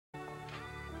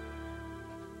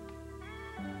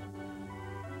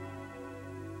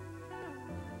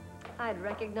I'd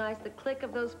recognize the click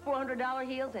of those $400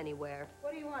 heels anywhere.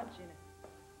 What do you want, Gina?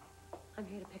 I'm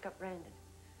here to pick up Brandon.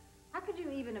 How could you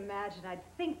even imagine I'd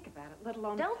think about it, let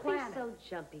alone Don't plan be so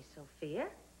jumpy, Sophia.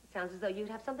 It sounds as though you'd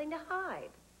have something to hide.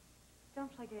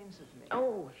 Don't play games with me.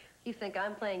 Oh, you think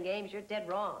I'm playing games? You're dead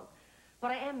wrong.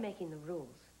 But I am making the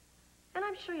rules. And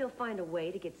I'm sure you'll find a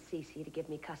way to get Cece to give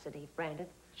me custody of Brandon.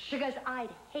 Because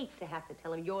I'd hate to have to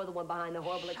tell him you're the one behind the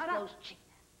horrible explosion. Shut up.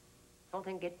 Well,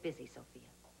 then get busy, Sophia.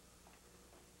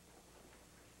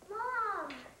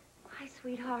 Mom! Hi,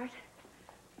 sweetheart.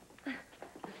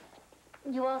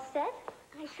 You all set?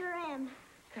 I sure am.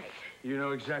 Great. You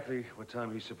know exactly what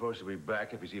time he's supposed to be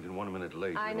back. If he's even 1 minute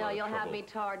late, I know, you'll have trouble. me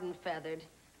tarred and feathered.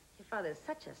 Your father's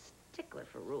such a stickler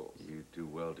for rules. You do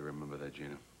well to remember that,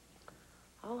 Gina.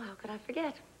 Oh, how could I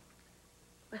forget?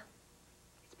 Well,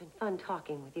 it's been fun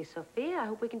talking with you, Sophia. I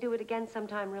hope we can do it again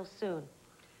sometime real soon.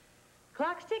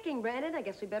 Clock's ticking, Brandon. I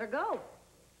guess we better go.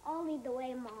 I'll lead the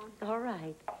way, Mom. All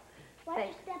right. Watch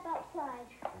you step outside.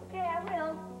 Okay, I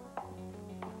will.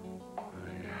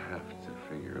 I have to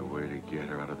figure a way to get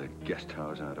her out of the guest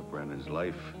house and out of Brandon's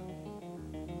life.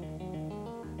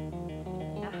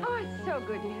 Oh, it's so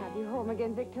good to have you home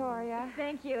again, Victoria.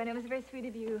 Thank you, and it was very sweet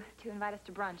of you to invite us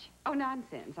to brunch. Oh,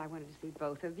 nonsense. I wanted to see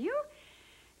both of you.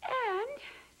 And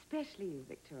especially you,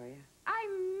 Victoria. I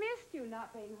missed you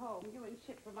not being home. You and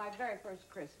Chip for my very first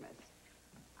Christmas.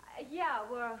 Yeah,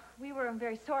 we were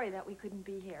very sorry that we couldn't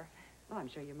be here. Well, I'm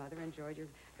sure your mother enjoyed your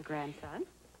grandson.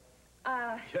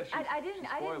 Yes, I didn't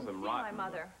see my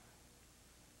mother.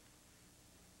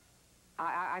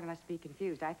 I must be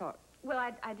confused. I thought... Well,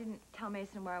 I didn't tell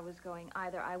Mason where I was going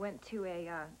either. I went to a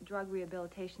drug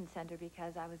rehabilitation center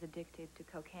because I was addicted to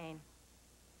cocaine.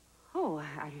 Oh,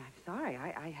 I'm sorry.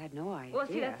 I had no idea. Well,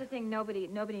 see, that's the thing. Nobody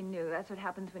knew. That's what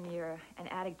happens when you're an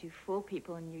addict. You fool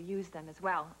people and you use them as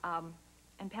well.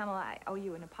 And Pamela, I owe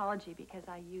you an apology because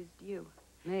I used you.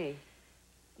 Me?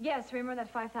 Yes, remember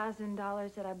that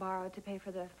 $5,000 that I borrowed to pay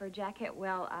for the fur jacket?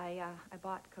 Well, I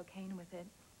bought cocaine with it.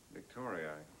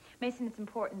 Victoria, Mason, it's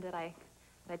important that I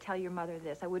tell your mother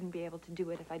this. I wouldn't be able to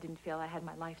do it if I didn't feel I had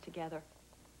my life together.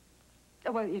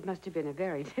 Oh, well, it must have been a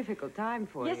very difficult time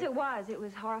for you. Yes, it was. It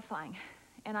was horrifying.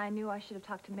 And I knew I should have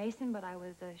talked to Mason, but I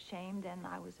was ashamed and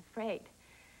I was afraid.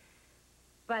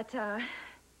 But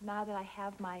now that I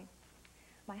have my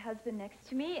husband next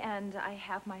to me and I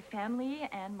have my family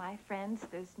and my friends,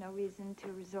 there's no reason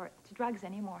to resort to drugs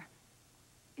anymore.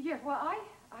 Yeah, well,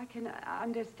 I can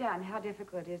understand how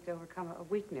difficult it is to overcome a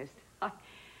weakness.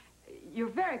 You're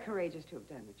very courageous to have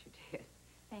done what you did.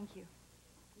 Thank you.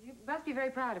 You must be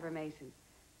very proud of her, Mason.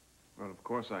 well, of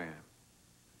course I am.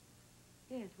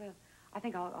 Yes, well, I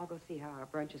think I'll go see how our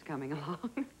brunch is coming along.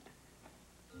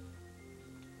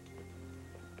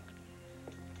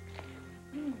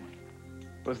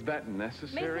 Was that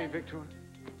necessary, Mason. Victoria?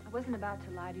 I wasn't about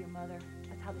to lie to your mother.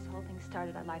 That's how this whole thing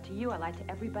started. I lied to you. I lied to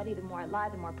everybody. The more I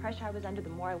lied, the more pressure I was under, the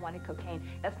more I wanted cocaine.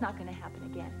 That's not going to happen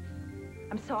again.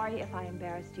 I'm sorry if I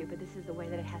embarrassed you, but this is the way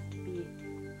that it has to be.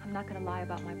 I'm not going to lie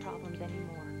about my problems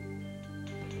anymore.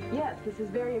 Yes, this is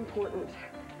very important.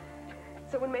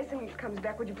 So when Mason comes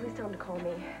back, would you please tell him to call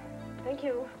me? Thank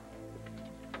you.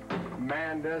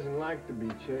 Man doesn't like to be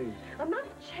chased. I'm not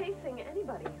chasing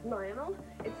anybody, Lionel.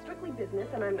 It's strictly business,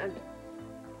 and I'm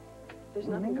there's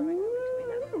nothing going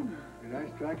on between us. Did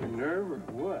I strike a nerve or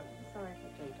what? Sorry if I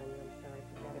jumped on you. I'm sorry.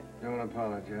 Forget it. Don't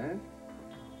apologize.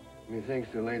 Methinks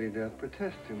the lady doth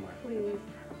protest too much. Please.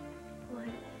 Why?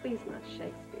 Please not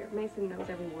Shakespeare. Mason knows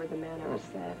every word the man ever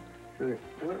said. Really?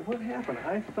 What happened?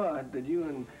 I thought that you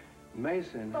and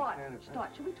Mason... Thought.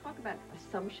 Should we talk about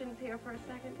assumptions here for a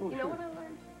second? Oh, you know sure. what I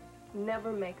learned?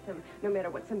 Never make them, no matter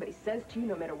what somebody says to you,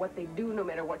 no matter what they do, no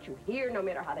matter what you hear, no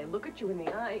matter how they look at you in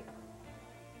the eye.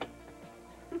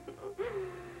 The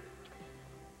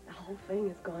whole thing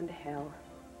has gone to hell.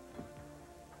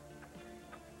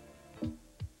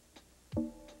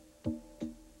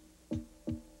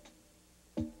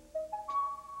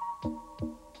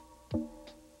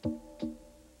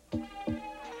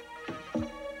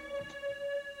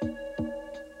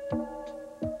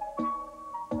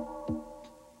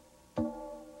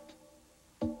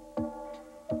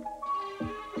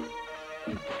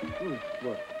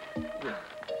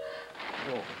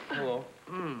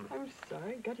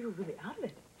 God, you were really out of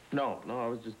it. No, I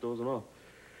was just dozing off.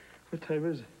 What time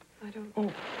is it? I don't...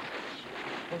 Oh,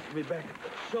 supposed to be back at the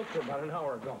shelter about an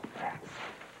hour ago. Rats.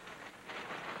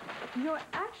 You know,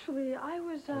 actually, I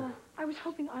was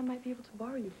hoping I might be able to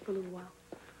borrow you for a little while.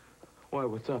 Why,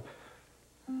 what's up?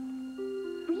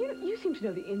 Well, you seem to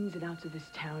know the ins and outs of this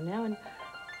town now, and...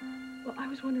 Well, I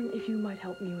was wondering if you might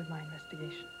help me with my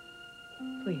investigation.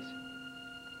 Please.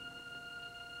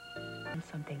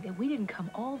 something, that we didn't come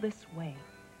all this way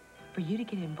for you to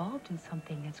get involved in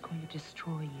something that's going to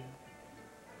destroy you.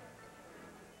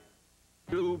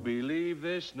 Do believe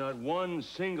this? Not one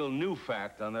single new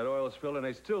fact on that oil spill, and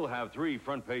they still have 3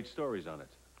 front-page stories on it.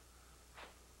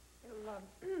 It'll,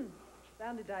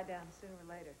 bound to die down sooner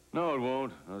or later. No, it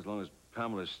won't. Not as long as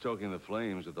Pamela's stoking the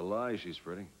flames with the lies she's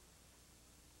spreading.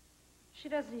 She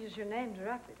doesn't use your name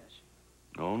directly, does she?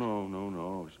 No, no, no,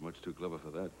 no. She's much too clever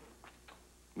for that.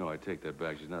 No, I take that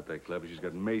back. She's not that clever. She's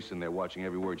got Meyson there watching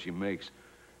every word she makes.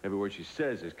 Every word she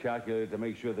says is calculated to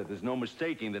make sure that there's no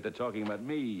mistaking that they're talking about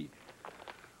me.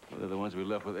 Well, they're the ones we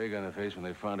left with egg on their face when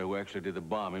they found out who actually did the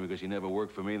bombing, because he never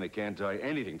worked for me and they can't tie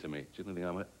anything to me. The only thing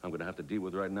I'm going to have to deal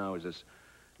with right now is this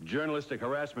journalistic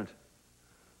harassment.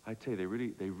 I tell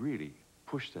you, they really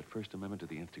pushed that First Amendment to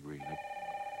the nth degree.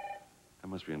 That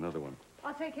must be another one.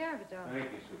 I'll take care of it, darling. Thank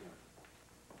you, Sophia.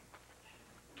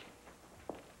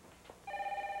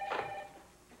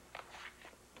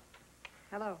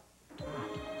 Hello.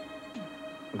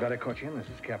 I'm glad I caught you in. This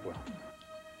is Capwell.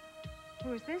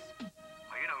 Who is this? Oh,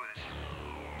 you know who this is.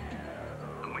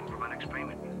 I'm waiting for my next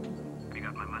payment. You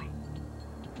got my money?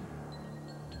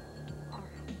 All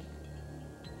right.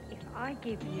 If I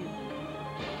give you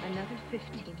another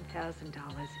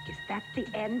 $15,000, is that the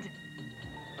end?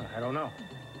 I don't know.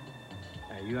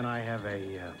 You and I have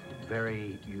a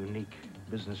very unique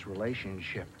business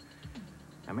relationship.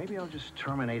 Now, maybe I'll just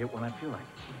terminate it when I feel like it.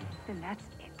 Then that's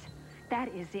it.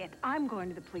 That is it. I'm going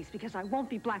to the police because I won't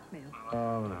be blackmailed.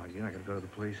 Oh, no, you're not going to go to the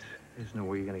police. There's no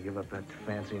way you're going to give up that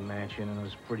fancy mansion and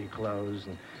those pretty clothes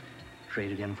and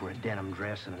trade it in for a denim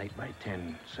dress and an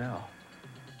 8x10 cell.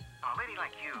 A lady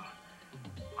like you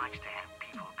likes to have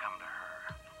people come to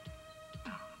her.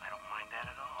 No, I don't mind that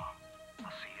at all.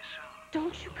 I'll see you soon.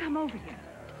 Don't you come over here.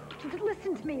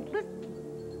 Listen to me. Listen.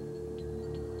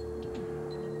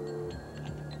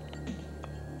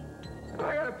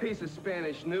 I got a piece of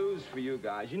Spanish news for you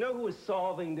guys. You know who is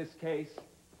solving this case?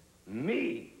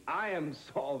 Me. I am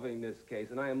solving this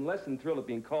case, and I am less than thrilled at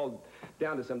being called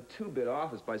down to some two-bit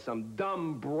office by some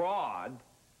dumb broad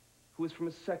who is from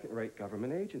a second-rate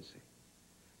government agency.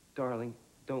 Darling,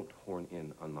 don't horn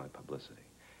in on my publicity.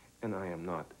 And I am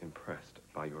not impressed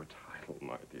by your title,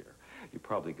 my dear. You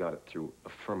probably got it through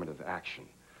affirmative action.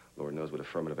 Lord knows what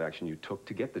affirmative action you took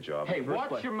to get the job. Hey,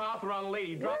 watch your mouth around the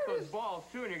lady. Drop those balls,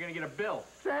 too, and you're going to get a bill.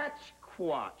 Such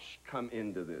quatch come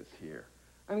into this here.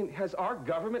 I mean, has our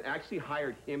government actually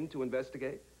hired him to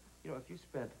investigate? You know, if you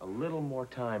spent a little more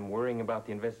time worrying about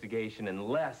the investigation and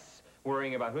less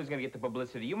worrying about who's going to get the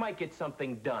publicity, you might get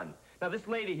something done. Now, this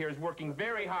lady here is working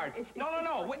very hard.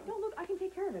 No, wait. No, look, I can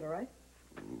take care of it, all right?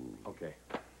 Okay.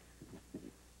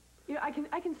 You know, I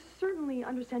can certainly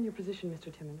understand your position,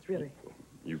 Mr. Timmons, really.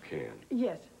 You can.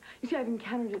 Yes. You see, I've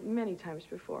encountered it many times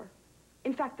before.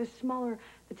 In fact, the smaller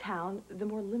the town, the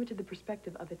more limited the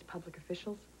perspective of its public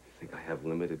officials. You think I have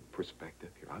limited perspective?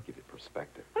 Here, I'll give you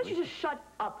perspective. Why don't you just shut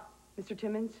up, Mr.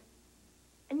 Timmons?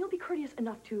 And you'll be courteous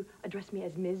enough to address me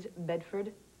as Ms.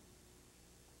 Bedford.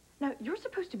 Now, you're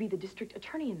supposed to be the district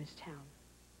attorney in this town.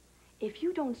 If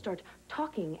you don't start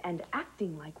talking and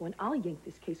acting like one, I'll yank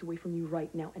this case away from you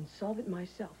right now and solve it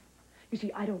myself. You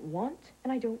see, I don't want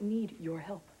and I don't need your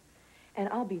help. And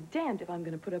I'll be damned if I'm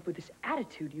going to put up with this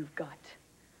attitude you've got.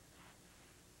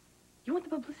 You want the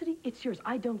publicity? It's yours.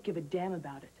 I don't give a damn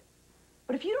about it.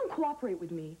 But if you don't cooperate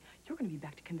with me, you're going to be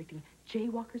back to convicting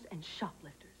jaywalkers and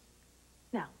shoplifters.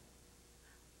 Now,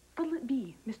 what'll it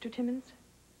be, Mr. Timmons?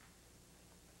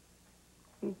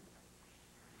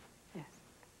 Yes.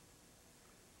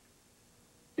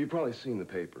 You've probably seen the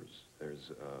papers.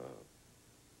 There's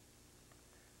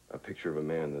a picture of a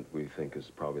man that we think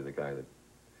is probably the guy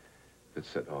that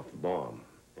set off the bomb.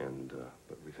 And,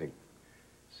 but we think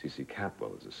C.C.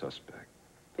 Capwell is a suspect.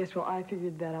 Yes, well, I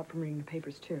figured that out from reading the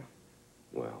papers, too.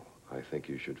 Well, I think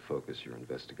you should focus your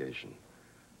investigation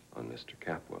on Mr.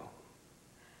 Capwell.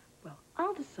 Well,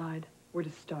 I'll decide where to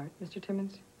start, Mr.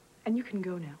 Timmons, and you can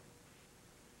go now.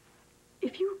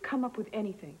 If you come up with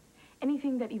anything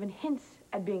that even hints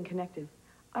at being connected,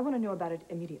 I want to know about it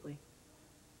immediately.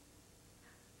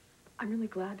 I'm really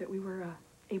glad that we were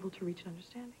able to reach an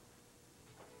understanding.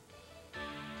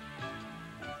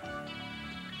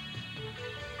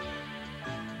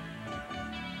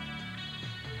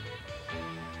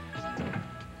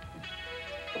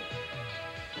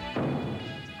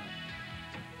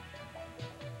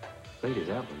 Ladies,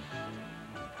 that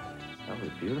was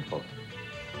beautiful.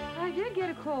 I did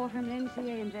get a call from an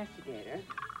NCA investigator.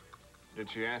 Did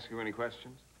she ask you any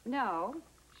questions? No.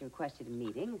 She requested a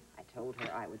meeting. I told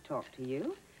her I would talk to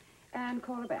you and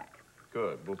call her back.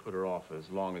 Good. We'll put her off as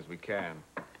long as we can.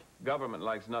 Government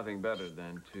likes nothing better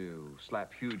than to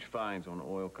slap huge fines on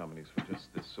oil companies for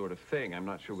just this sort of thing. I'm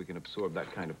not sure we can absorb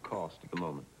that kind of cost at the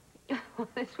moment.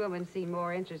 This woman seemed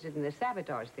more interested in the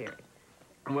sabotage theory.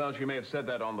 Well, she may have said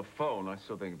that on the phone. I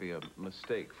still think it'd be a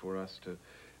mistake for us to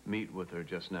meet with her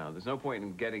just now. There's no point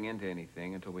in getting into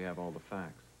anything until we have all the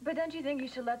facts. But don't you think you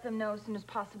should let them know as soon as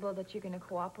possible that you're going to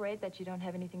cooperate, that you don't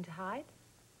have anything to hide?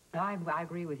 I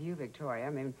agree with you, Victoria. I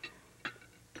mean,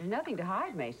 there's nothing to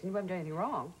hide, Mason. You haven't done anything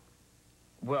wrong.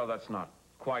 Well, that's not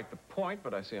quite the point,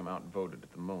 but I see I'm outvoted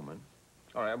at the moment.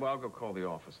 All right, well, I'll go call the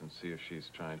office and see if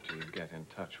she's trying to get in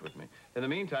touch with me. In the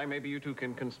meantime, maybe you two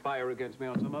can conspire against me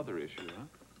on some other issue,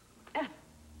 huh?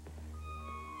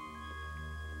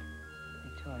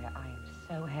 Victoria, I am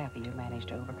so happy you managed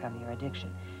to overcome your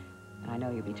addiction. And I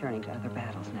know you'll be turning to other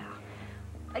battles now.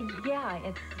 Yeah,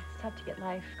 it's tough to get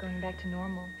life going back to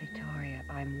normal. Victoria,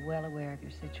 I'm well aware of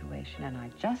your situation, and I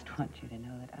just want you to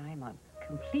know that I'm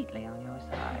completely on your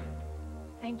side.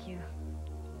 Thank you.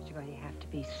 But you're going to have to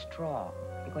be strong.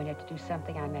 You're going to have to do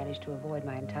something I managed to avoid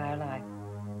my entire life.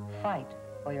 Fight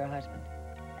for your husband.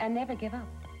 And never give up.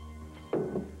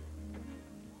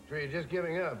 So you're just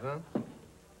giving up, huh?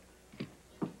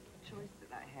 Choice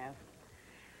that I have.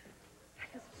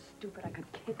 I feel so stupid I could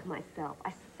kick myself.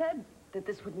 I said that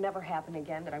this would never happen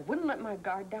again, that I wouldn't let my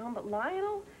guard down, but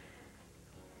Lionel,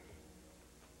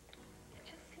 it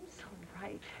just seems so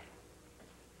right.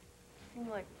 It seemed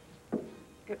like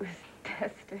it was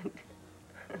destined.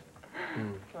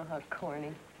 Oh, how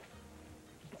corny.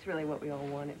 It's really what we all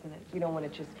want, isn't it? You don't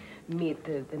want to just meet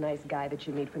the nice guy that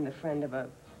you meet from the friend of a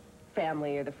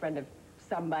family or the friend of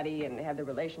somebody and have the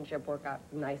relationship work out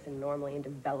nice and normally and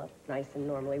develop nice and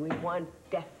normally. We want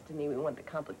destiny. We want the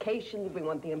complications. We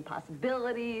want the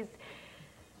impossibilities.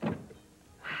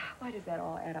 Why does that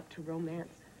all add up to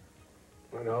romance?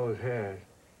 Well, it always has.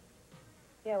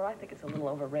 Yeah, well, I think it's a little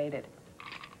overrated.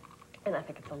 And I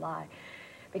think it's a lie.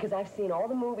 Because I've seen all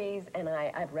the movies and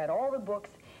I've read all the books,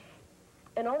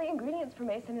 and all the ingredients for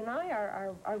Mason and I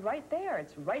are right there.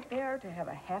 It's right there to have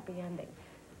a happy ending.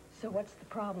 So what's the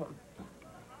problem?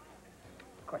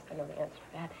 Of course, I know the answer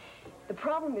to that. The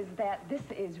problem is that this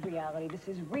is reality. This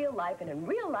is real life. And in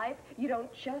real life, you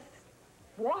don't just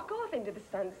walk off into the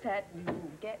sunset. You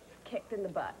get kicked in the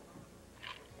butt.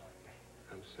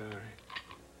 I'm sorry.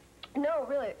 No,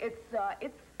 really, it's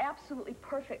absolutely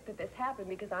perfect that this happened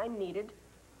because I needed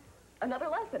another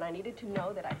lesson. I needed to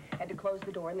know that I had to close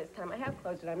the door, and this time I have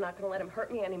closed it. I'm not going to let him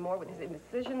hurt me anymore with his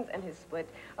indecisions and his split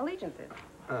allegiances.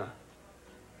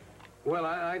 Well,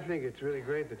 I think it's really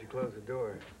great that you closed the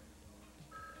door.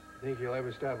 Think you'll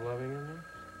ever stop loving him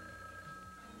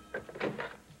then?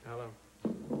 Hello.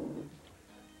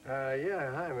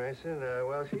 Yeah, hi, Mason.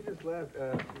 Well, she just left.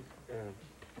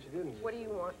 She didn't. What do you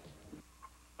want?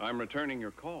 I'm returning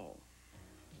your call.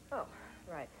 Oh,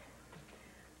 right.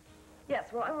 Yes,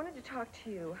 well, I wanted to talk to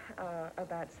you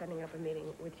about setting up a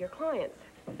meeting with your clients.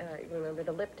 You remember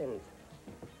the Liptons.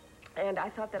 And I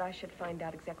thought that I should find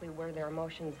out exactly where their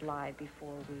emotions lie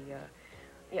before we,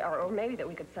 yeah, or maybe that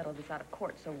we could settle this out of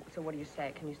court. So what do you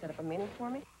say? Can you set up a meeting for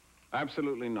me?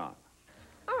 Absolutely not.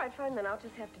 All right, fine, then I'll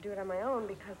just have to do it on my own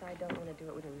because I don't want to do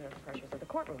it within the pressures of the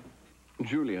courtroom.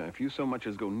 Julia, if you so much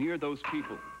as go near those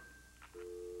people...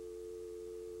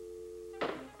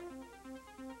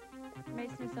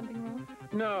 Mason, is something wrong?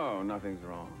 No, nothing's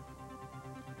wrong.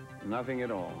 Nothing at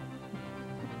all.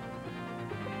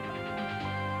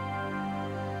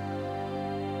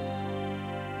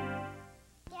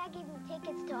 Dad gave me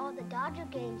tickets to all the Dodger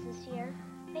games this year.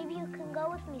 Maybe you can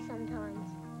go with me sometimes.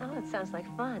 Oh, it sounds like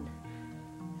fun.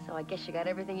 So I guess you got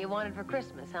everything you wanted for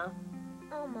Christmas, huh?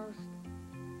 Almost.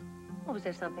 Oh, was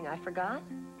there something I forgot?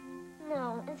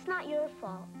 No, it's not your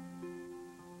fault.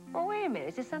 Oh, wait a minute.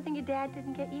 Is there something your dad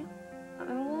didn't get you? I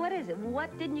mean, what is it?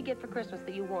 What didn't you get for Christmas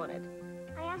that you wanted?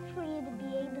 I asked for you to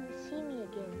be able to see me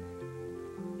again.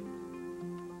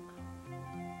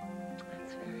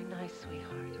 That's very nice,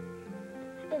 sweetheart.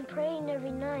 I've been praying every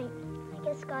night. I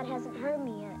guess God hasn't heard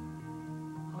me yet.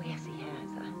 Oh, yes, he has.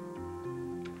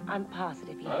 I'm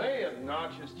positive he has. Are they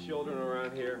obnoxious children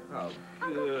around here? Oh,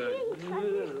 Uncle good. Keith, I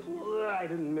missed you. I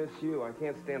didn't miss you. I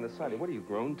can't stand the sight of you. What are you,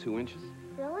 grown 2 inches?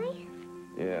 Really?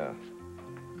 Yeah.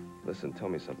 Listen, tell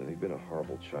me something. You've been a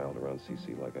horrible child around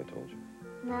CC, like I told you.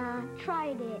 Nah,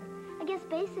 tried it. I guess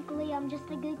basically I'm just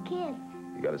a good kid.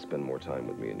 You got to spend more time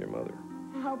with me and your mother.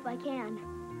 I hope I can.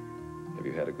 Have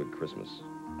you had a good Christmas?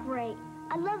 Great.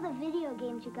 I love the video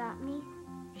games you got me.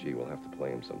 Gee, we'll have to play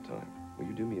them sometime. Will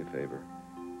you do me a favor?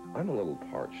 I'm a little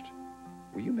parched.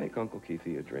 Will you make Uncle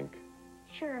Keithy a drink?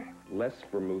 Sure. Less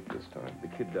vermouth this time. The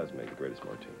kid does make the greatest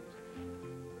martinis.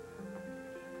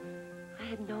 I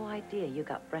had no idea you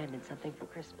got Brandon something for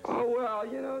Christmas. Oh, well,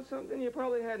 you know something? You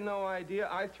probably had no idea.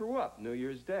 I threw up New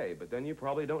Year's Day, but then you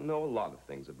probably don't know a lot of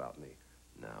things about me.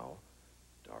 Now,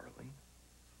 darling.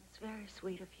 It's very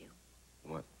sweet of you.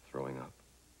 What, throwing up?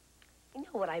 You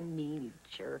know what I mean, you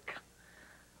jerk.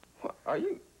 What, are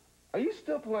you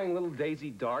still playing Little Daisy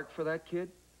Dark for that kid?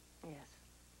 Yes.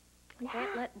 I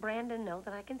can't let Brandon know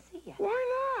that I can see you.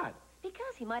 Why not?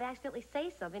 Because he might accidentally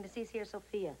say something to Cece or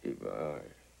Sophia.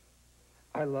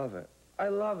 I love it. I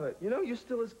love it. You know, you're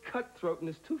still as cutthroat and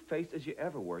as two-faced as you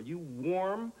ever were. You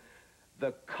warm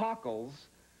the cockles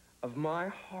of my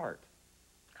heart.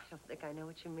 I don't think I know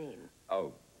what you mean.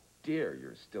 Oh, dear,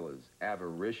 you're still as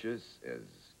avaricious, as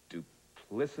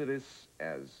duplicitous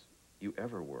as you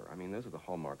ever were. I mean, those are the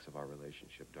hallmarks of our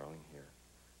relationship, darling. Here,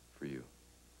 for you.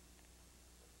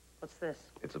 What's this?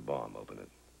 It's a bomb. Open it.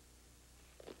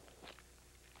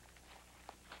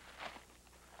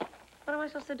 What am I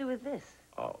supposed to do with this?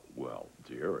 Oh, well,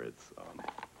 dear, it's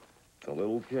a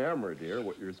little camera, dear.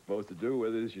 What you're supposed to do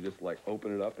with it is you just, like,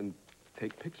 open it up and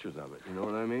take pictures of it. You know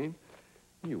what I mean?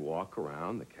 You walk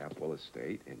around the Capwell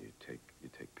estate and you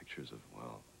take pictures of,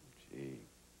 well, gee,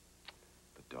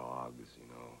 the dogs, you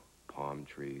know, palm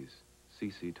trees,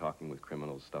 Cece talking with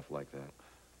criminals, stuff like that.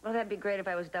 Well, that'd be great if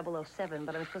I was 007,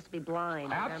 but I'm supposed to be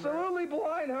blind. Absolutely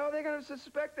blind. How are they going to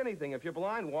suspect anything? If you're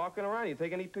blind, walking around, you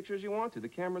take any pictures you want to. The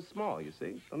camera's small, you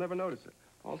see? They'll never notice it.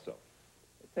 Also,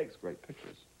 it takes great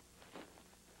pictures.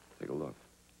 Take a look.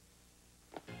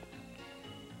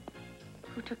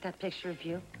 Who took that picture of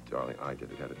you? Darling, I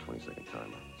did it. Had a 20-second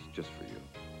timer. It's just for you.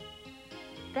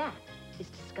 That is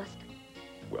disgusting.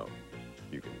 Well,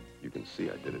 you can see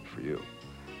I did it for you.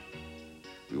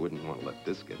 We wouldn't want to let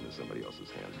this get into somebody else's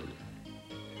hands, would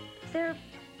we? Is there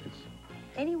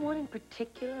anyone in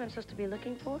particular I'm supposed to be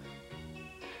looking for?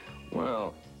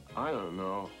 Well, I don't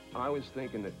know. I was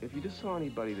thinking that if you just saw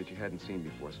anybody that you hadn't seen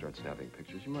before start snapping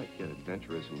pictures, you might get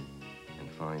adventurous and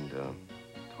find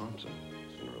Thompson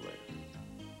sooner or later.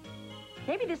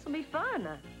 Maybe this will be fun.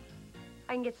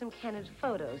 I can get some candid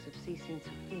photos of Cece and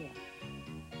Sophia.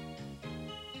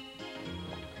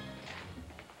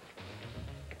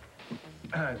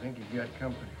 I think you've got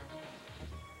company.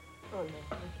 Oh, no,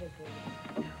 I can't do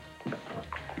it.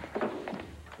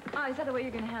 Oh, is that the way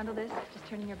you're going to handle this? Just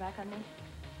turning your back on me?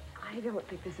 I don't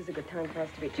think this is a good time for us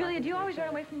to be Julia, do you always run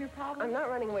away from your problems? I'm not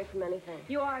running away from anything.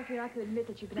 You are if you're not going to admit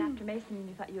that you've been after Mason and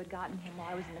you thought you had gotten him while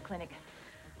I was in the clinic.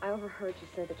 I overheard you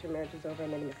say that your marriage was over. I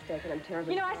made a mistake, and I'm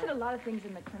terribly You know, sorry. I said a lot of things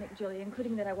in the clinic, Julia,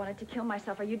 including that I wanted to kill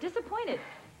myself. Are you disappointed?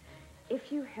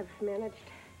 If you have managed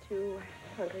to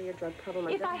conquer your drug problem...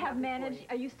 If I have managed,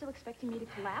 are you still expecting me to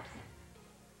collapse?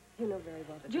 You know very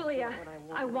well that Julia, that's not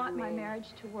what I want my mean. marriage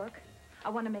to work. I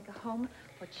want to make a home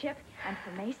for Chip and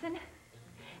for Mason.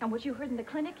 And what you heard in the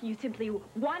clinic, you simply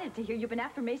wanted to hear. You've been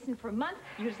after Mason for a month.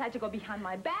 You decided to go behind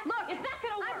my back. Look, it's not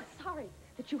going to work. I'm sorry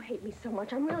that you hate me so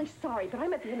much. I'm really sorry, but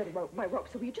I'm at the end of my rope,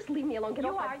 so will you just leave me alone? Get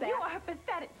off my back. You are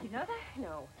pathetic. You know that?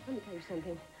 No. Let me tell you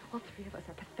something. All three of us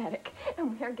are pathetic,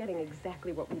 and we are getting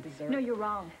exactly what we deserve. No, you're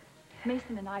wrong.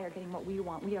 Mason and I are getting what we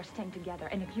want. We are staying together.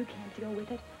 And if you can't deal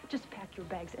with it, just pack your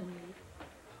bags and leave.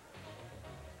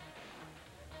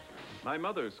 My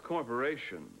mother's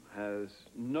corporation has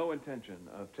no intention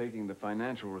of taking the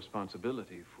financial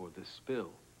responsibility for this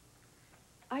spill.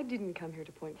 I didn't come here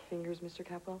to point fingers, Mr.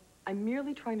 Capwell. I'm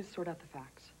merely trying to sort out the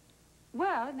facts.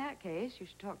 Well, in that case, you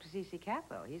should talk to C.C.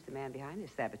 Capwell. He's the man behind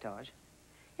this sabotage.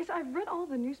 Yes, I've read all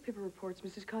the newspaper reports,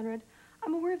 Mrs. Conrad.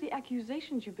 I'm aware of the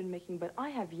accusations you've been making, but I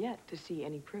have yet to see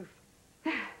any proof.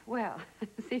 Well,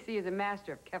 C.C. is a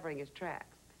master of covering his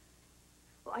tracks.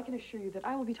 Well, I can assure you that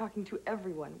I will be talking to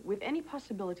everyone with any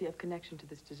possibility of connection to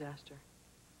this disaster.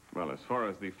 Well, as far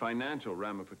as the financial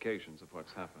ramifications of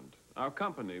what's happened, our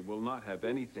company will not have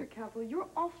anything... Mr. Capwell, you're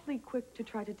awfully quick to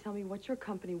try to tell me what your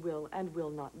company will and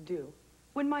will not do.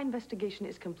 When my investigation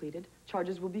is completed,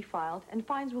 charges will be filed and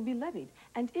fines will be levied.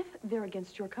 And if they're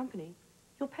against your company,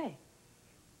 you'll pay.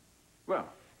 Well,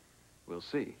 we'll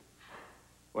see.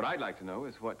 What I'd like to know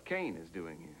is what Kane is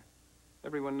doing here.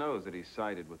 Everyone knows that he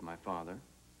sided with my father.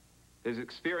 His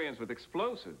experience with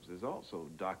explosives is also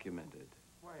documented.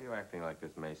 Why are you acting like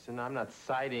this, Mason? I'm not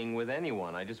siding with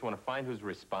anyone. I just want to find who's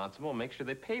responsible and make sure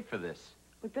they pay for this.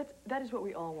 Look, that is what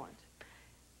we all want.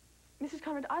 Mrs.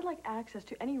 Conrad, I'd like access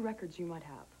to any records you might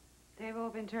have. They've all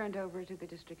been turned over to the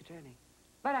district attorney.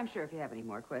 But I'm sure if you have any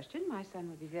more questions, my son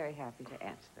would be very happy to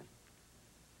answer them.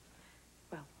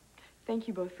 Well, thank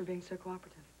you both for being so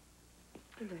cooperative.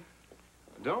 Good day.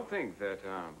 Don't think that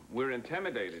we're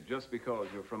intimidated just because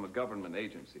you're from a government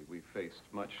agency. We've faced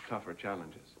much tougher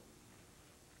challenges.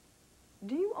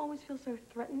 Do you always feel so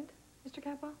threatened, Mr.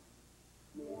 Capwell?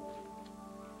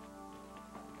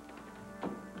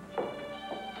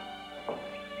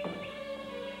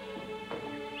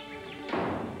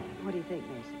 What do you think,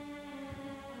 Mason?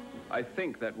 I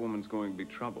think that woman's going to be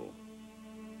trouble.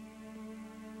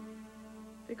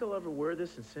 Think I'll ever wear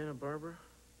this in Santa Barbara?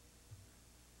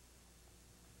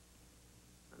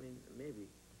 I mean, maybe.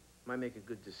 Might make a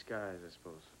good disguise, I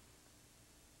suppose.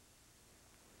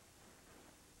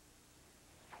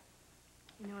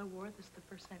 You know, I wore this the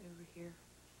first night we were here.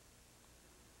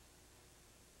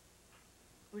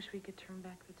 Wish we could turn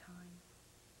back the time.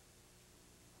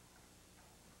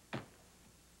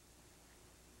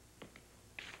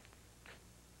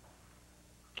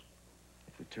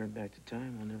 If we turn back the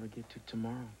time, we'll never get to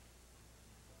tomorrow.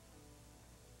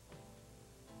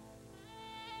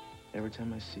 Every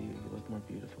time I see you, you look more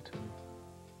beautiful to me.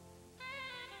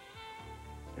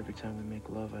 Every time we make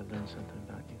love, I learn something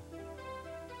about you.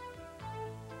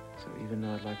 So even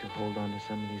though I'd like to hold on to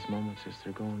some of these moments as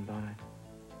they're going by,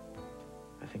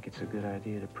 I think it's a good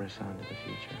idea to press on to the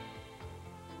future.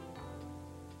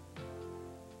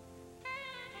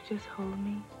 Just hold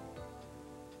me.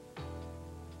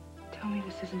 Tell me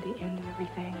this isn't the end of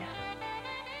everything.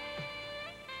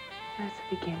 That's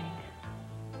the beginning.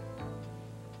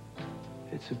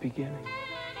 It's a beginning.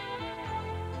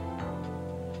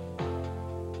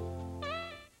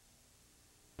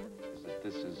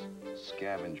 This is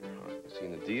scavenger hunt. You see,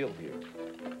 the deal here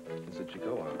is that you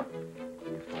go out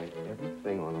and you find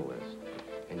everything on a list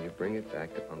and you bring it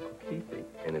back to Uncle Keithy.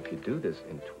 And if you do this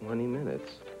in 20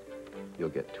 minutes, you'll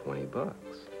get 20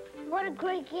 bucks. What a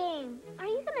great game. Are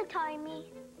you going to tie me?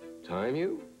 Time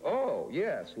you? Oh,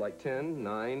 yes, like 10,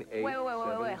 9, 8, Wait.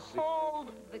 7, 6.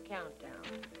 Hold the countdown.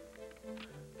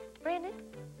 Brandon,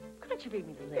 couldn't you read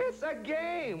me the list? It's a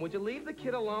game. Would you leave the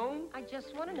kid alone? I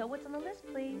just want to know what's on the list,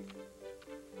 please.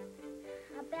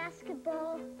 A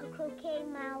basketball, a croquet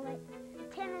mallet,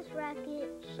 a tennis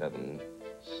racket. 7,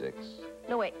 6.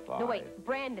 No, wait. 5,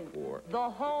 Brandon, 4. the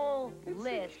whole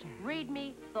list. Read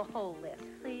me the whole list,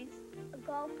 please. A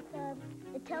golf club,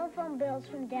 the telephone bills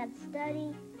from Dad's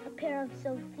study, a pair of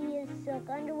Sophia's silk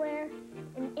underwear,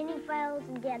 and any files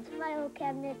in Dad's file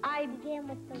cabinet. I began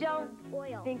with the don't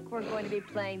oil. think we're going to be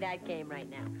playing that game right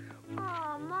now.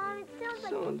 Aw, Mom, it sounds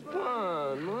like Sounds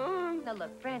fun, Mom. Now,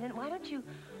 look, Brandon, why don't you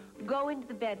go into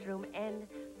the bedroom and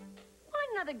find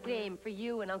another game for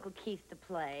you and Uncle Keith to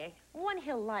play? One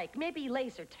he'll like, maybe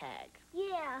laser tag.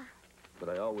 Yeah. But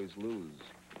I always lose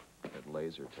at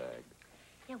laser tag.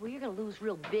 Yeah, well, you're going to lose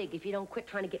real big if you don't quit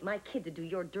trying to get my kid to do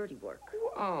your dirty work.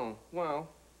 Oh, well.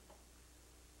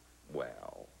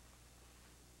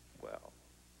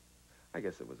 I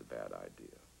guess it was a bad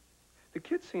idea. The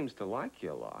kid seems to like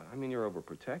you a lot. I mean, you're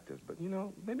overprotective, but, you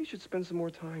know, maybe you should spend some more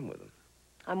time with him.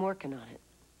 I'm working on it.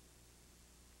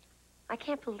 I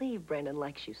can't believe Brandon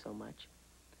likes you so much.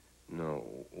 No,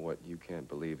 what you can't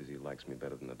believe is he likes me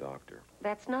better than the doctor.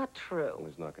 That's not true. Well,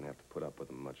 he's not going to have to put up with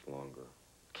him much longer.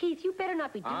 Keith, you better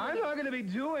not be doing I'm not going to be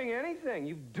doing anything.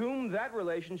 You've doomed that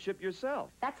relationship yourself.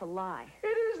 That's a lie. It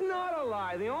is not a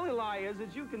lie. The only lie is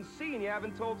that you can see and you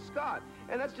haven't told Scott.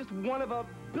 And that's just one of a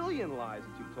billion lies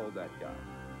that you've told that guy.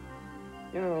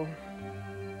 You know,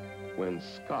 when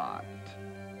Scott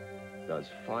does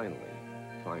finally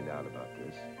find out about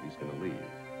this, he's going to leave.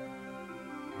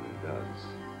 When he does,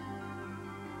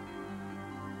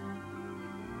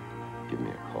 give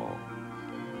me a call.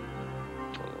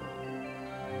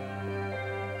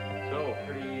 So,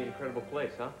 pretty incredible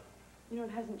place, huh? You know,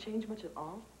 it hasn't changed much at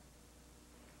all.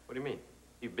 What do you mean?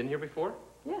 You've been here before?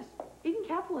 Yes. Eden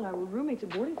Capel and I were roommates at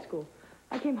boarding school.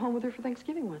 I came home with her for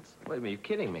Thanksgiving once. Wait a minute, you're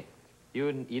kidding me. You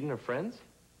and Eden are friends?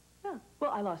 Yeah.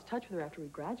 Well, I lost touch with her after we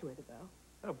graduated,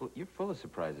 though. Oh, but you're full of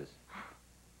surprises.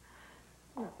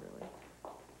 Not really.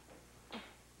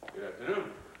 Good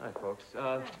afternoon. Hi, folks.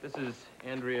 This is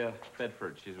Andrea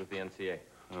Bedford. She's with the NCA.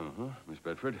 Uh-huh. Miss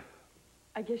Bedford.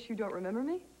 I guess you don't remember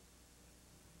me?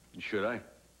 Should I?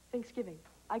 Thanksgiving.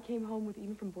 I came home with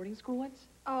Eden from boarding school once.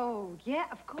 Oh, yeah,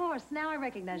 of course. Now I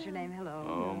recognize your name. Hello.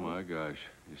 Oh, my gosh.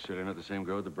 You're certainly not the same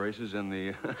girl with the braces and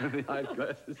the, the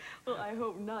eyeglasses. Well, I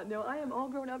hope not. No, I am all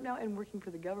grown up now and working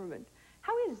for the government.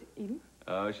 How is Eden?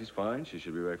 She's fine. She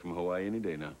should be back from Hawaii any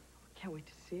day now. Can't wait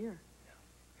to see her.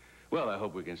 Well, I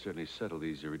hope we can certainly settle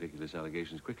these ridiculous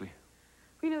allegations quickly.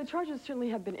 You know, the charges certainly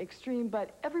have been extreme,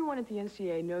 but everyone at the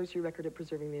NCA knows your record at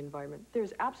preserving the environment.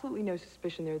 There's absolutely no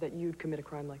suspicion there that you'd commit a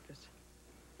crime like this.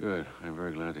 Good. I'm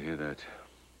very glad to hear that.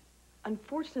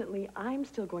 Unfortunately, I'm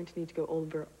still going to need to go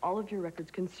over all of your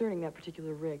records concerning that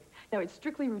particular rig. Now, it's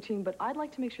strictly routine, but I'd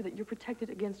like to make sure that you're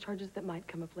protected against charges that might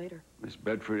come up later. Miss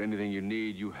Bedford, anything you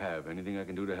need, you have. Anything I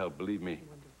can do to help, believe me.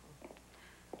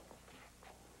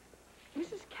 Mrs.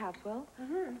 Capwell.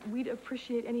 We'd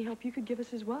appreciate any help you could give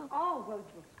us as well. Oh, well,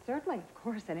 certainly. Of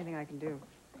course, anything I can do.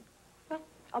 Well,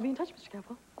 I'll be in touch, Mr.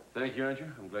 Capwell. Thank you, Andrew.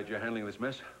 I'm glad you're handling this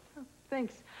mess. Oh,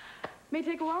 thanks. May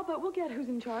take a while, but we'll get who's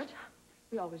in charge.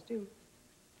 We always do.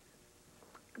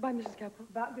 Goodbye, Mrs.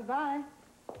 Capwell. Goodbye.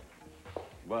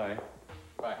 Bye.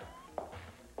 Bye.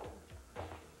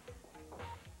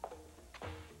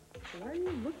 Why are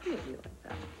you looking at me like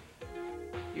that?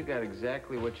 You got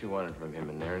exactly what you wanted from him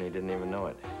in there, and he didn't even know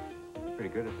it. You're pretty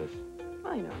good at this.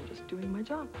 Well, you know, I'm just doing my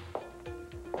job.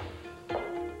 I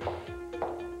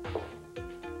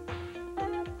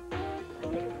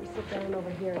think if we sit down over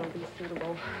here, it'll be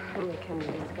suitable. We can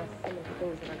discuss some of the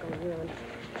things that are going on.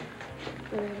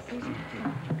 You want to have a seat?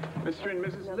 Mr. and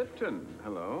Mrs. Lipton,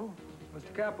 hello.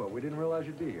 Mr. Capwell, we didn't realize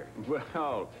you'd be here.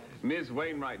 Well, Ms.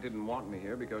 Wainwright didn't want me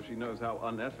here because she knows how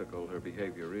unethical her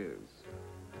behavior is.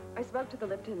 I spoke to the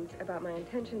Liptons about my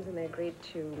intentions, and they agreed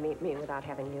to meet me without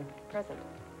having you present.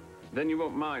 Then you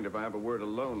won't mind if I have a word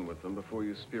alone with them before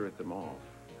you spirit them off.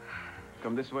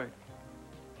 Come this way.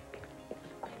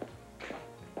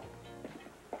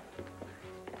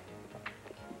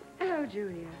 Hello,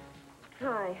 Julia.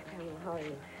 Hi, Pamela. How are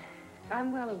you?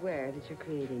 I'm well aware that you're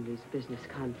creating these business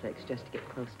conflicts just to get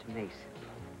close to Mason.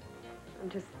 I'm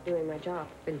just doing my job.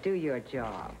 Then do your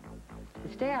job.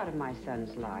 And stay out of my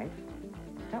son's life.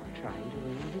 Stop trying to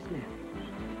ruin his marriage.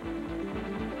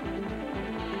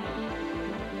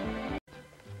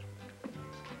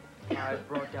 I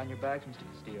brought down your bags, Mr.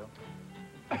 Castillo.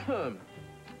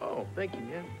 Oh, thank you,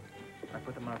 man. I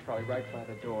put them on a trolley right by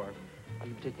the door. Are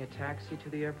you taking a taxi to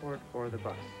the airport or the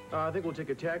bus? I think we'll take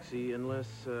a taxi unless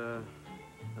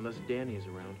Danny is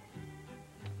around.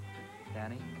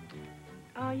 Danny?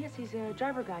 Yes, he's a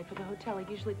driver guide for the hotel. He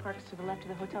usually parks to the left of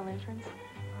the hotel entrance.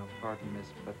 Pardon, miss,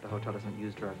 but the hotel doesn't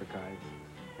use driver guides.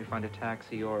 We find a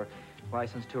taxi or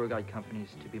licensed tour guide companies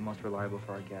to be most reliable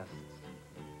for our guests.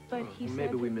 But he said...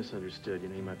 Maybe we misunderstood. You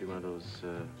know, he might be one of those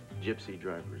gypsy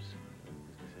drivers.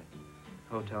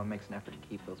 Hotel makes an effort to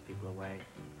keep those people away.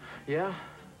 Yeah,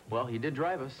 well, he did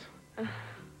drive us.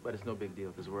 But it's no big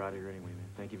deal, because we're out here anyway, man.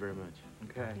 Thank you very much.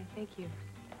 Okay. Yeah, thank you.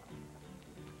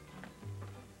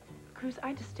 Cruz,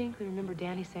 I distinctly remember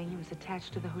Danny saying he was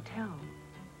attached to the hotel.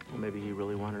 Well, maybe he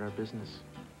really wanted our business.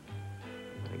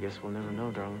 I guess we'll never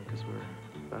know, darling, because we're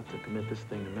about to commit this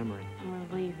thing to memory.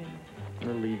 We're leaving.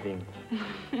 We're leaving.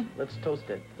 Let's toast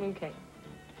it. Okay.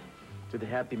 To the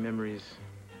happy memories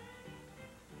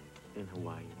in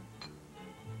Hawaii.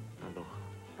 Aloha.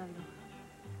 Aloha.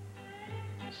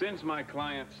 Since my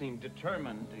client seemed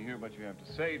determined to hear what you have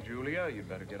to say, Julia, you'd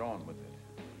better get on with it.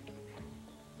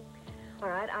 All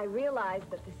right, I realize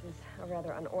that this is a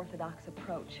rather unorthodox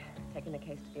approach, taking the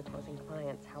case to the opposing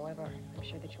clients. However, I'm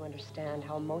sure that you understand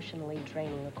how emotionally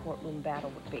draining a courtroom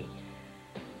battle would be.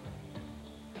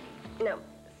 Now,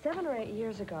 7 or 8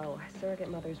 years ago, surrogate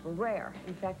mothers were rare.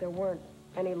 In fact, there weren't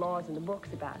any laws in the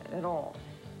books about it at all.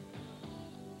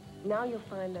 Now you'll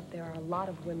find that there are a lot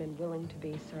of women willing to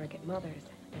be surrogate mothers,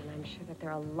 and I'm sure that there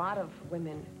are a lot of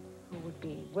women who would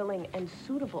be willing and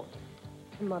suitable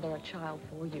to mother a child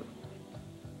for you.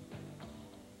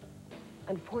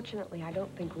 Unfortunately, I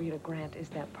don't think Rita Grant is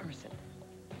that person.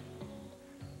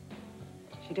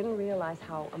 She didn't realize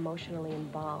how emotionally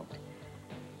involved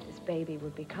this baby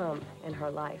would become in her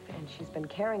life, and she's been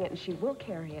carrying it, and she will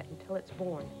carry it until it's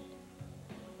born.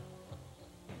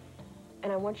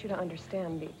 And I want you to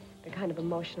understand the kind of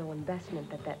emotional investment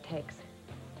that takes.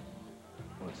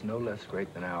 Well, it's no less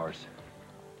great than ours.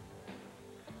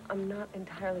 I'm not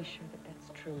entirely sure that that's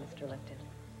true, Mr. Lipton.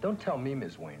 Don't tell me,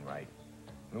 Ms. Wainwright.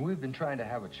 I mean, we've been trying to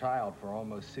have a child for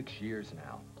almost 6 years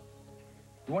now.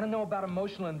 You want to know about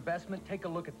emotional investment? Take a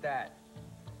look at that.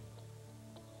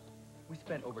 We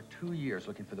spent over 2 years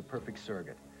looking for the perfect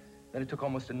surrogate. Then it took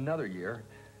almost another year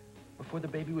before the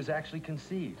baby was actually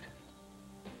conceived.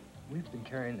 We've been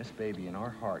carrying this baby in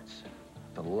our hearts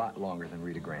a lot longer than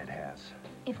Rita Grant has.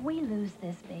 If we lose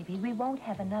this baby, we won't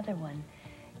have another one.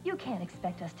 You can't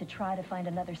expect us to try to find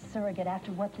another surrogate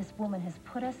after what this woman has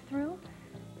put us through.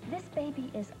 This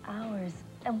baby is ours,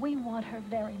 and we want her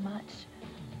very much.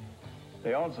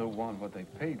 They also want what they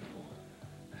paid for.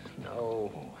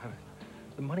 No,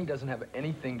 the money doesn't have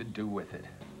anything to do with it.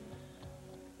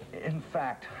 In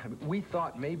fact, we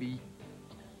thought maybe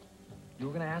you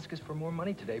were going to ask us for more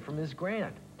money today from Ms.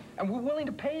 Grant, and we're willing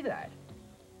to pay that.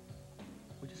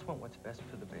 We just want what's best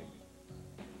for the baby.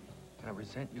 And I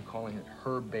resent you calling it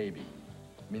her baby.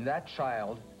 I mean, that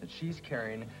child that she's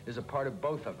carrying is a part of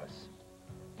both of us.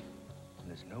 And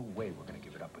there's no way we're going to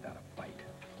give it up without a fight.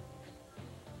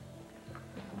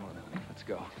 Come on, honey, let's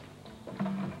go.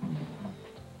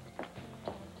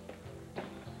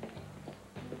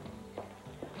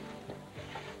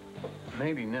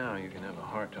 Maybe now you can have a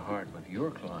heart-to-heart with your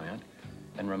client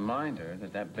and remind her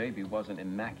that that baby wasn't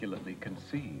immaculately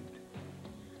conceived.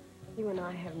 You and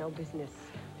I have no business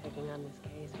taking on this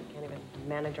case. We can't even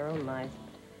manage our own lives.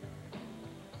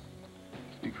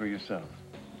 Speak for yourself.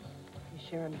 We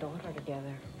share a daughter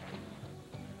together.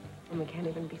 And we can't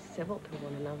even be civil to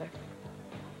one another.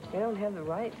 We don't have the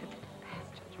right to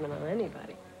pass judgment on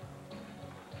anybody.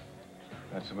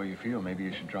 If that's the way you feel, maybe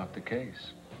you should drop the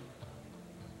case.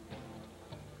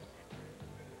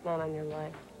 Not on your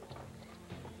life.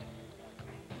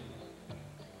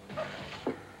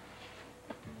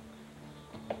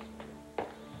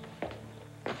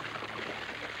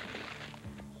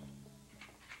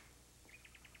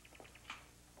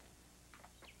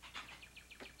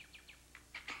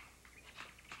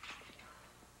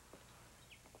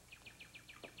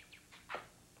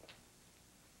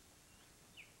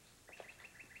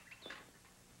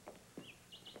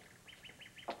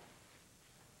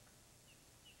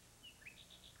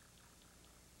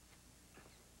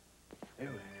 Hey,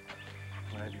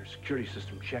 we'll have your security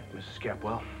system checked, Mrs.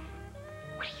 Capwell.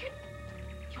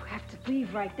 You have to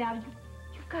leave right now.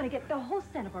 You've got to get the whole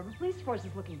Santa Barbara police force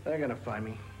is looking for They're gonna find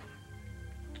me.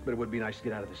 But it would be nice to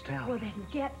get out of this town. you. Well, then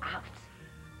get out.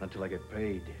 Until I get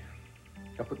paid.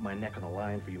 I'll put my neck on the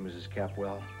line for you, Mrs.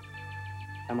 Capwell.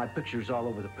 And my picture's all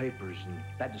over the papers, and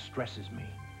that distresses me.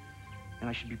 And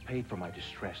I should be paid for my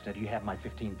distress. Now, do you have my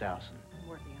 $15,000? I'm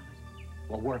working on it.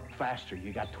 Well, work faster.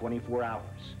 You got 24 hours.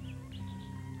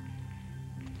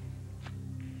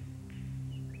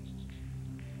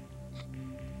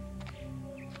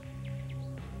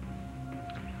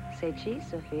 Say cheese,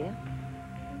 Sophia.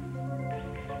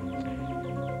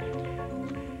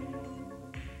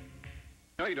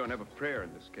 No, you don't have a prayer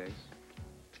in this case.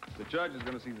 The judge is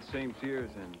going to see the same tears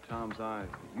in Tom's eyes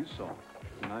that you saw,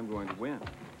 and I'm going to win.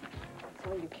 That's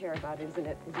all you care about, isn't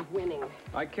it? Is winning.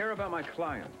 I care about my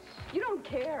clients. You don't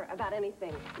care about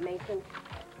anything, Mason.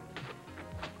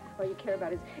 All you care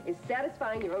about is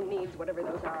satisfying your own needs, whatever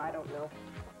those are, I don't know.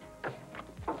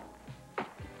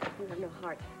 You have no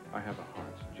heart. I have a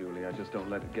heart, Julie. I just don't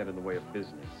let it get in the way of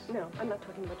business. No, I'm not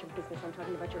talking about your business. I'm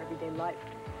talking about your everyday life.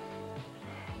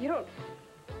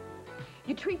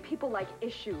 You treat people like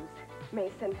issues,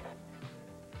 Mason.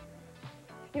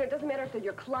 You know, it doesn't matter if they're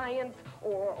your clients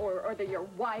or they're your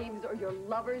wives or your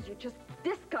lovers. You just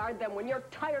discard them when you're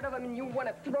tired of them and you want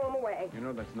to throw them away. You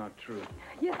know that's not true.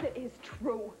 Yes, it is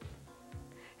true.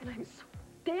 And I'm so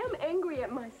damn angry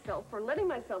at myself for letting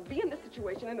myself be in this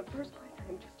situation in the first place.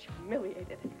 I'm just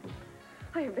humiliated.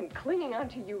 I have been clinging on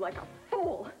to you like a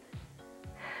fool.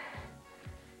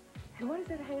 And what is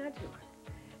there to hang on to?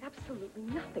 Absolutely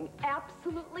nothing.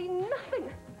 Absolutely nothing.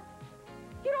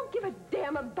 You don't give a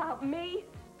damn about me.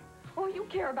 All you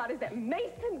care about is that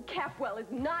Mason Capwell is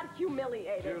not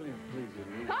humiliated. Julia, please,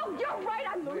 Oh, you're right.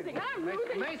 I'm losing. I'm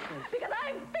losing. Mason. Because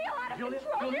I feel out of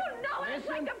control. Julia, you know what it's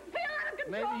like to feel out of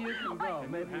control. Maybe you can go.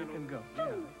 Maybe you can go. Yeah.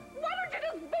 Why don't you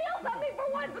just feel something for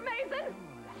once, Mason?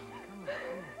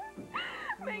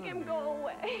 Make him go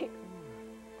away.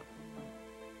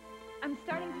 I'm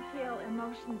starting to feel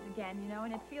emotions again, you know,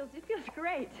 and it feels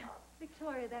great.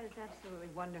 Victoria, that is absolutely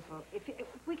wonderful. If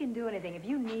we can do anything, if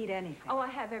you need anything. Oh, I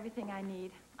have everything I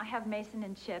need. I have Mason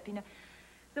and Chip, you know.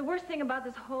 The worst thing about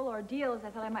this whole ordeal is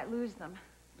I thought I might lose them.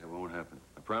 It won't happen.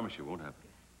 I promise you it won't happen.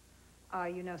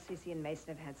 You know, Cece and Mason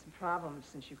have had some problems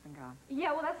since you've been gone.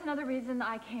 Yeah, well, that's another reason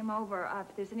I came over.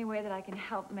 If there's any way that I can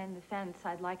help mend the fence,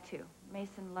 I'd like to.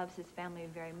 Mason loves his family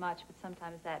very much, but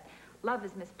sometimes that love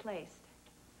is misplaced.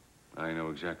 I know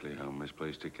exactly how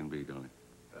misplaced it can be, darling.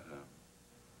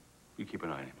 You keep an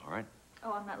eye on him, all right?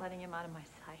 Oh, I'm not letting him out of my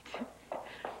sight.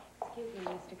 Excuse me,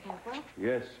 Mr. Capwell.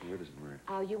 Yes, where does it,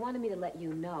 Maria? You wanted me to let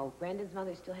you know. Brandon's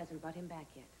mother still hasn't brought him back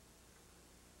yet.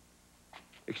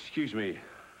 Excuse me.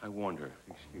 I warned her.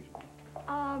 Excuse me.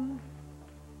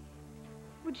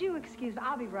 Would you excuse me?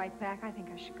 I'll be right back. I think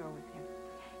I should go with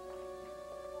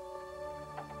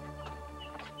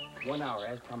you. 1 hour,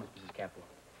 as promised, Mrs. Capwell.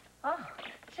 Oh,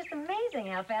 it's just amazing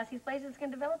how fast these places can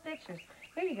develop pictures.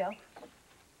 Here you go.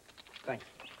 Thanks.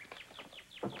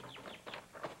 What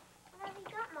have you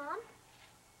got, Mom?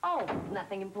 Oh,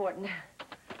 nothing important.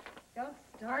 Don't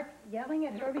start yelling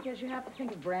at her because you have to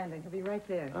think of Brandon. He'll be right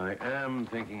there. I am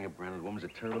thinking of Brandon. The woman's a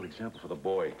terrible example for the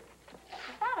boy.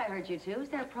 I thought I heard you two. Is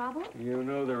there a problem? You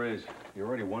know there is. You're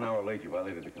already 1 hour late. You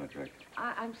violated the contract.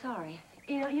 I'm sorry.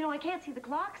 You know, I can't see the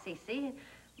clock, Cece.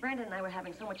 Brandon and I were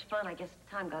having so much fun, I guess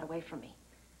time got away from me.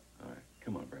 All right.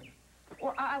 Come on, Brandon.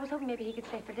 Well, I was hoping maybe he could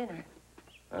stay for dinner.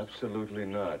 Absolutely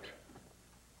not.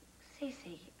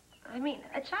 Cece, I mean,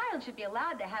 a child should be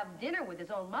allowed to have dinner with his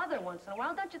own mother once in a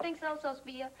while. Don't you think so,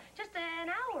 Sophia? Just an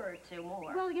hour or two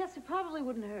more. Well, yes, it probably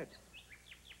wouldn't hurt.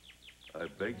 I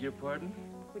beg your pardon?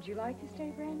 Would you like to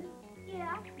stay, Brandon?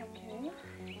 Yeah. Okay.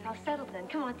 I'll settle then.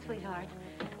 Come on, sweetheart.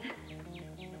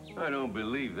 I don't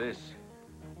believe this.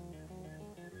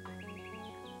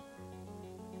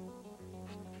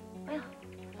 Well,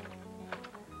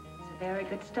 it's a very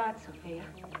good start, Sophia.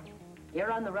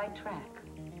 You're on the right track.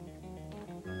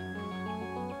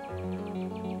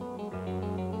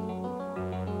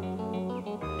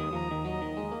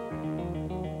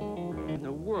 In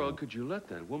the world could you let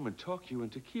that woman talk you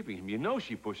into keeping him? You know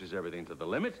she pushes everything to the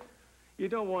limit. You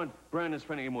don't want Brandon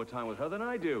spending any more time with her than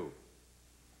I do.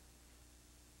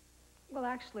 Well,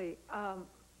 actually,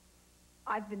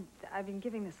 I've been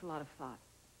giving this a lot of thought.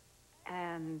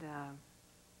 And,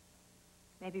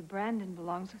 maybe Brandon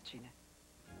belongs with Gina.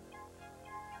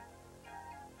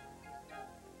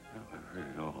 Now, I've heard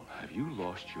it all. Have you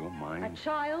lost your mind? A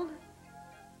child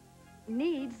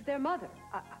needs their mother.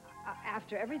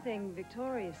 After everything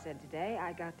Victoria said today,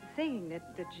 I got to thinking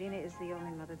that Gina is the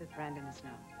only mother that Brandon has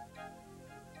known.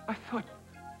 I thought...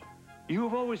 You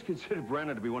have always considered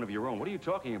Brandon to be one of your own. What are you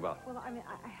talking about? Well, I mean,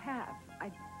 I have.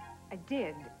 I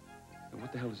did.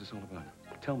 What the hell is this all about?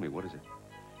 Tell me, what is it?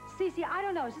 Cece, I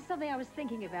don't know. It's just something I was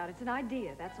thinking about. It's an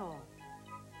idea, that's all.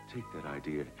 Take that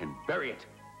idea and bury it.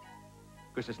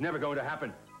 Because it's never going to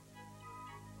happen.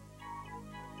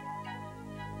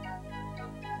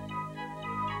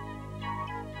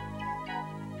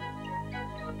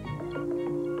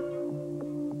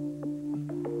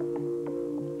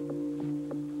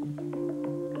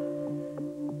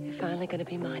 You're finally going to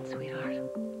be mine, sweetheart.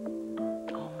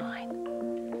 All mine.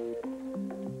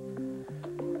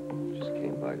 Just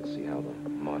came by to see how the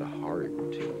Mata Hari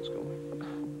routine was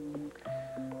going.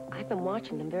 I've been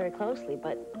watching them very closely,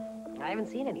 but I haven't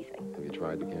seen anything. Have you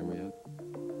tried the camera yet?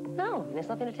 No, there's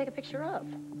nothing to take a picture of.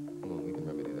 Well, we can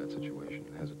remedy that situation.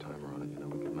 It has a timer on it, you know.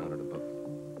 We can mount it above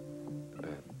the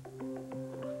bed.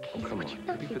 Case, would you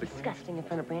not be disgusting in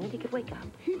front of Brandon? He could wake up.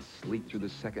 He'd sleep through the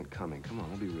second coming. Come on,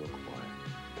 I'll be real quiet.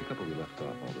 Pick up where we left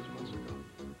off all those months ago.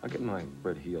 I'll get my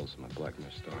red heels and my black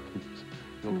mesh stockings.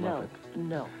 You'll bluff it.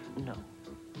 No.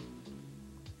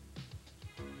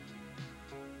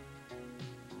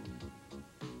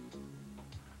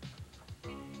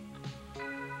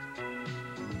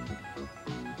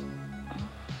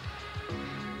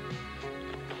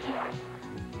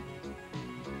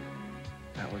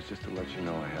 That was just to let you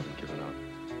know I haven't given up.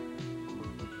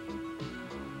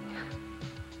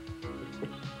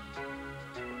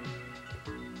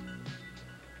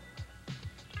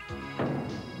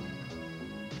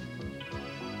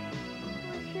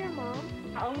 Sure, Mom.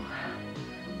 Oh.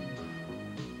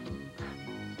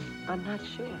 I'm not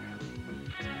sure.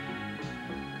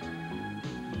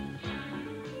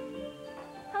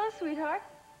 Hello, sweetheart.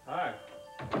 Hi.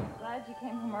 Glad you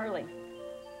came home early.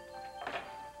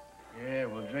 Yeah,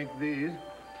 we'll drink these.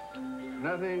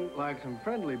 Nothing like some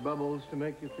friendly bubbles to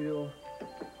make you feel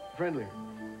friendlier.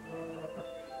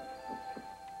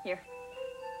 Here.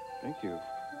 Thank you.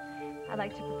 I'd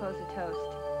like to propose a toast.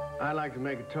 I like to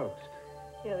make a toast.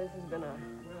 Yeah, this has been a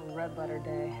real red letter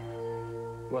day.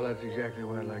 Well, that's exactly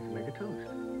why I'd like to make a toast.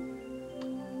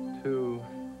 To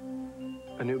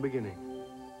a new beginning.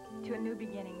 To a new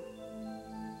beginning.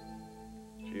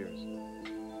 Cheers.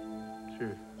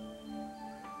 Cheers.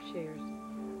 Cheers.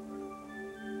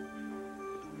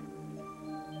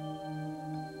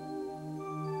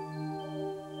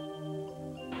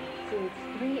 See, it's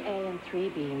 3A and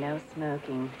 3B, no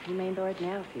smoking. You may board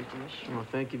now if you wish. Well,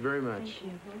 thank you very much. Thank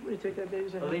you. Will you take that,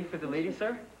 baby? A leave for the lady,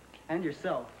 sir, and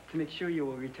yourself, to make sure you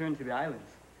will return to the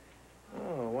islands.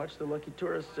 Oh, watch the lucky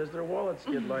tourists as their wallets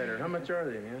get lighter. How much are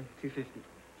they, man? $250.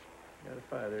 Got a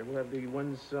five there. We'll have the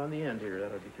ones on the end here.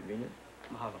 That'll be convenient.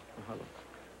 Mahalo. Mahalo.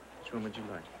 Which one would you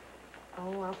like?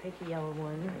 Oh, I'll take the yellow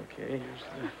one. Okay,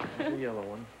 here's the yellow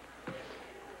one.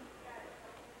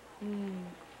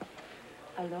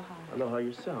 Aloha. Aloha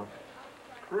yourself.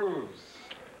 Cruz.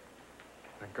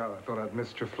 Thank God, I thought I'd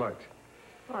missed your flight.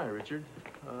 Hi, Richard.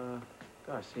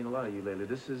 Gosh, seen a lot of you lately.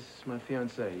 This is my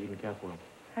fiancée, Eden Capwell.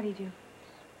 How do you do?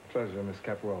 Pleasure, Miss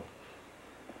Capwell.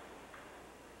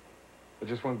 I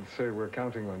just wanted to say we're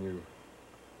counting on you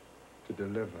to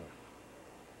deliver.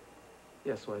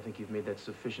 Yes, well, I think you've made that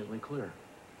sufficiently clear.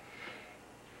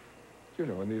 You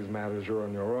know, in these matters, you're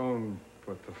on your own,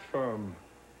 but the firm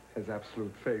has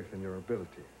absolute faith in your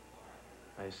ability.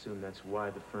 I assume that's why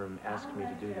the firm asked me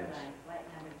to do this.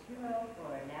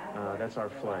 That's our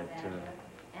flight.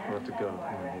 We'll have to go. Come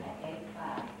on, baby.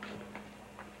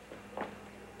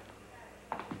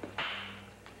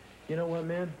 You know what,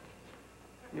 man?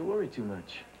 You worry too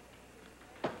much.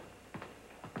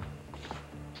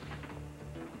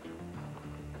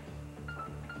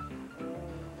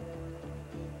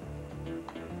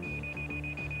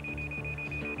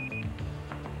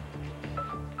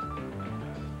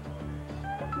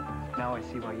 Now I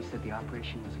see why you said the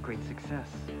operation was a great success.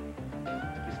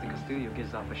 Mr. Castillo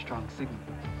gives off a strong signal.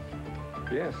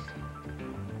 Yes.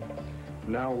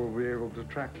 Now we'll be able to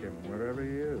track him wherever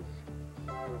he is.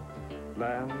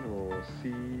 Land or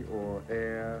sea or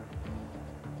air,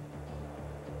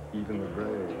 even the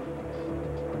grave.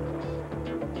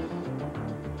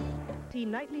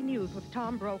 Nightly news with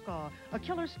Tom Brokaw. A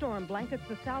killer storm blankets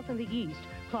the South and the East,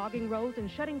 clogging roads and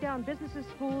shutting down businesses,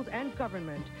 schools, and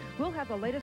government. We'll have the latest